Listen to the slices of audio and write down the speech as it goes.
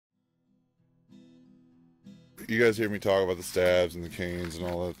you guys hear me talk about the stabs and the canes and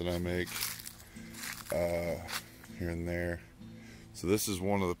all that I make here and there. So this is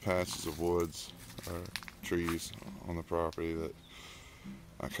one of the patches of woods or trees on the property that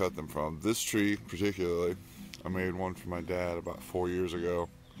I cut them from. This tree particularly, I made one for my dad about 4 years ago,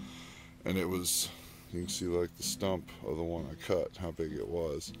 and it was, you can see like the stump of the one I cut, how big it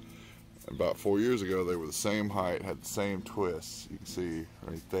was. About 4 years ago, they were the same height, had the same twists. You can see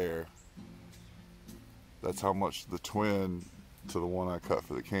right there. That's how much the twin to the one I cut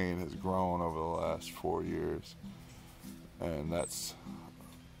for the cane has grown over the last 4 years. And that's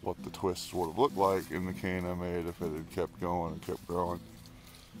what the twists would have looked like in the cane I made if it had kept going and kept growing.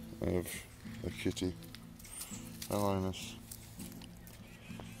 I have a kitty. Hi, Linus.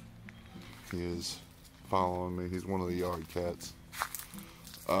 He is following me. He's one of the yard cats.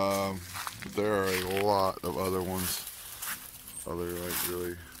 There are a lot of other ones, other like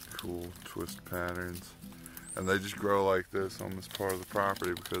really cool twist patterns, and they just grow like this on this part of the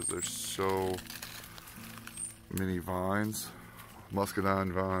property because there's so many vines,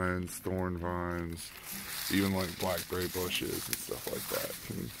 muscadine vines, thorn vines, even like blackberry bushes and stuff like that.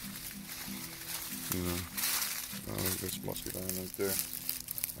 And, you know, I think there's muscadine right there.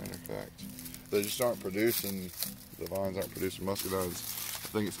 Matter of fact, they just aren't producing, the vines aren't producing muscadines. I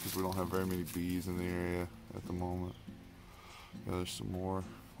think it's because we don't have very many bees in the area at the moment. Yeah, there's some more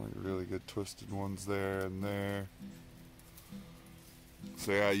like really good twisted ones there and there.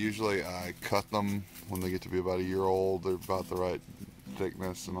 So yeah, usually I cut them when they get to be about a year old. They're about the right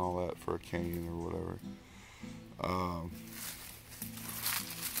thickness and all that for a cane or whatever.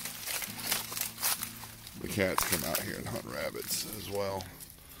 The cats come out here and hunt rabbits as well,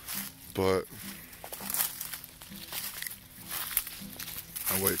 but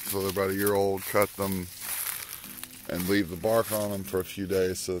I wait till they're about a year old, cut them, and leave the bark on them for a few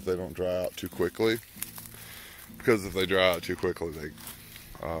days so that they don't dry out too quickly. Because if they dry out too quickly, they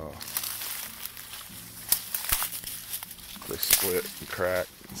split and crack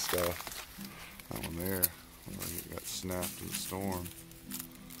and stuff. That one there, it got snapped in the storm.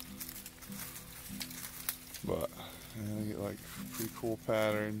 But yeah, they get like pretty cool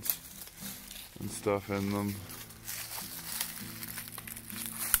patterns and stuff in them.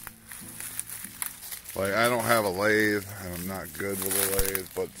 Like, I don't have a lathe, and I'm not good with a lathe,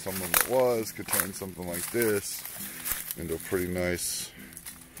 but someone that was could turn something like this into a pretty nice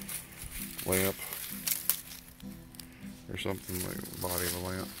lamp or something, like the body of a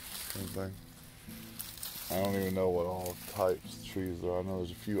lamp kind of thing. I don't even know what all types of trees there are. I know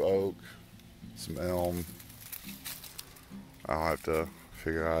there's a few oak, some elm. I'll have to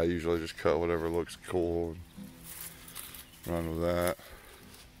figure out. I usually just cut whatever looks cool and run with that.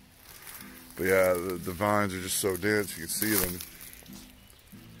 But yeah, the vines are just so dense, you can see them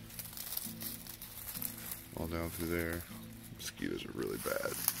all down through there. Mosquitoes are really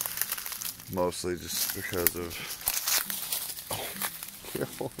bad. Mostly just because of, oh,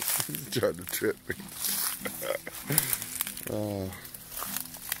 careful, he's trying to trip me.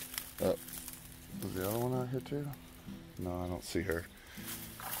 Is the other one out here too? No, I don't see her.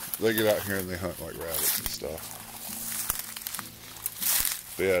 They get out here and they hunt like rabbits and stuff.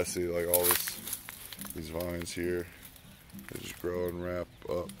 But yeah, see like all these vines here, they just grow and wrap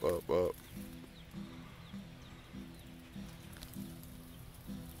up.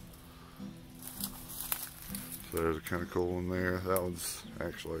 So there's a kind of cool one there. That one's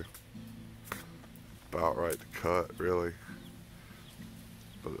actually about right to cut, really.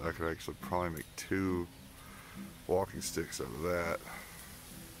 But I could actually probably make 2 walking sticks out of that.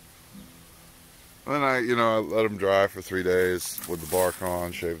 And then I let them dry for 3 days with the bark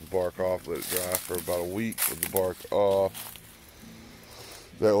on, shave the bark off, let it dry for about a week with the bark off.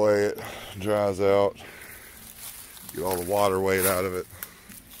 That way it dries out, get all the water weight out of it.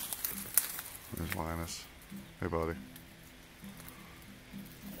 There's Linus. Hey, buddy.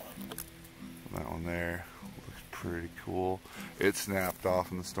 That one there looks pretty cool. It snapped off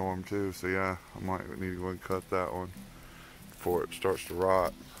in the storm too, so yeah, I might need to go and cut that one before it starts to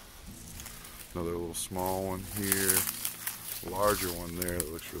rot. Another little small one here, larger one there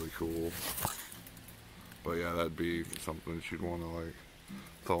that looks really cool. But yeah, that'd be something that you'd want to like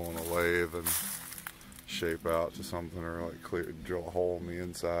throw on a lathe and shape out to something, or like drill a hole in the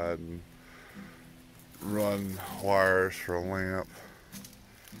inside and run wires for a lamp.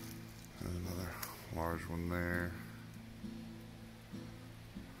 And another large one there.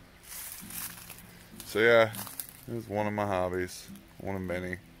 So yeah, it was one of my hobbies, one of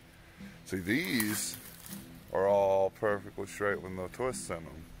many. See, these are all perfectly straight with no twists in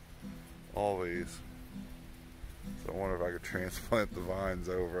them. All these. So I wonder if I could transplant the vines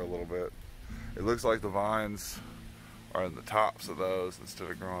over a little bit. it looks like the vines are in the tops of those instead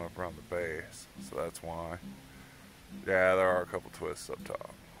of growing up around the base. So that's why. Yeah, there are a couple twists up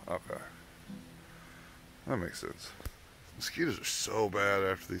top. Okay. That makes sense. Mosquitoes are so bad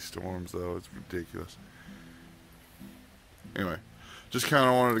after these storms, though. It's ridiculous. Anyway, just kind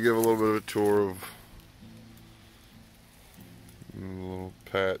of wanted to give a little bit of a tour of a little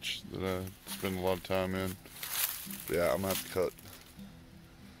patch that I spend a lot of time in. But yeah, I'm going to have to cut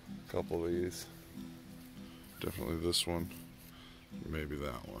a couple of these. Definitely this one. Maybe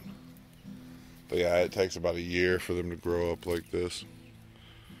that one. But yeah, it takes about a year for them to grow up like this.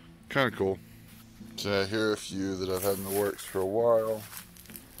 Kind of cool. So here are a few that I've had in the works for a while.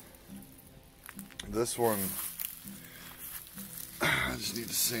 This one, I just need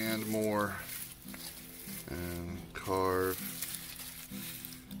to sand more and carve.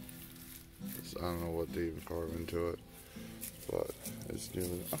 I don't know what to even carve into it, but it's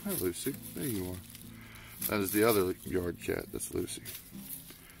doing. Oh, hi Lucy, there you are. That is the other yard cat. That's Lucy.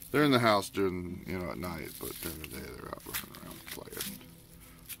 They're in the house during, at night, but during the day they're out running around playing,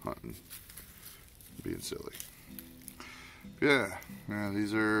 hunting, being silly. Yeah,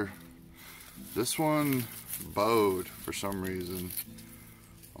 these are. This one bowed for some reason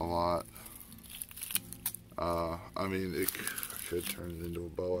a lot. I mean, I could turn it into a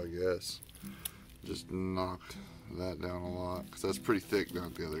bow, I guess. Just knocked that down a lot because that's pretty thick down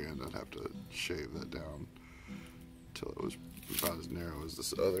at the other end. I'd have to shave that down until it was about as narrow as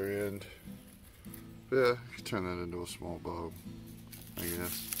this other end. But yeah, I could turn that into a small bow, I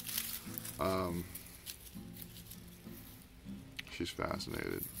guess. She's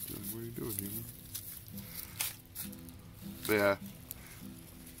fascinated. What are you doing, human? But yeah,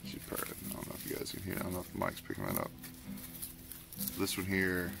 she's purring. I don't know if you guys can hear it. I don't know if the mic's picking that up. This one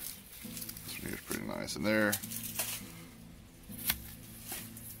here is pretty nice. And there,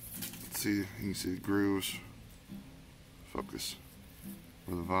 let's see, you can see the grooves. Focus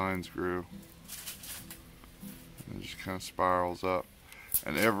where the vines grew. And it just kind of spirals up.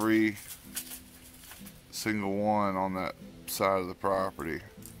 And every single one on that side of the property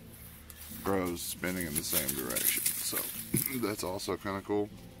grows spinning in the same direction. So that's also kind of cool.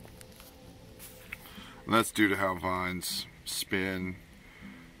 And that's due to how vines spin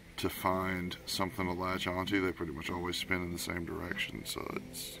to find something to latch onto. They pretty much always spin in the same direction, so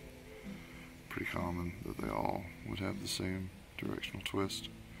it's pretty common that they all would have the same directional twist.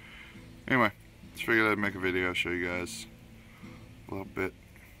 Anyway, just figured I'd make a video, show you guys a little bit,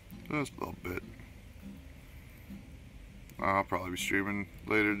 just a little bit. I'll probably be streaming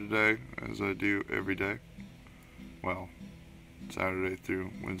later today, as I do every day. Well, Saturday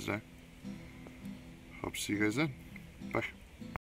through Wednesday. Hope to see you guys then. Bye.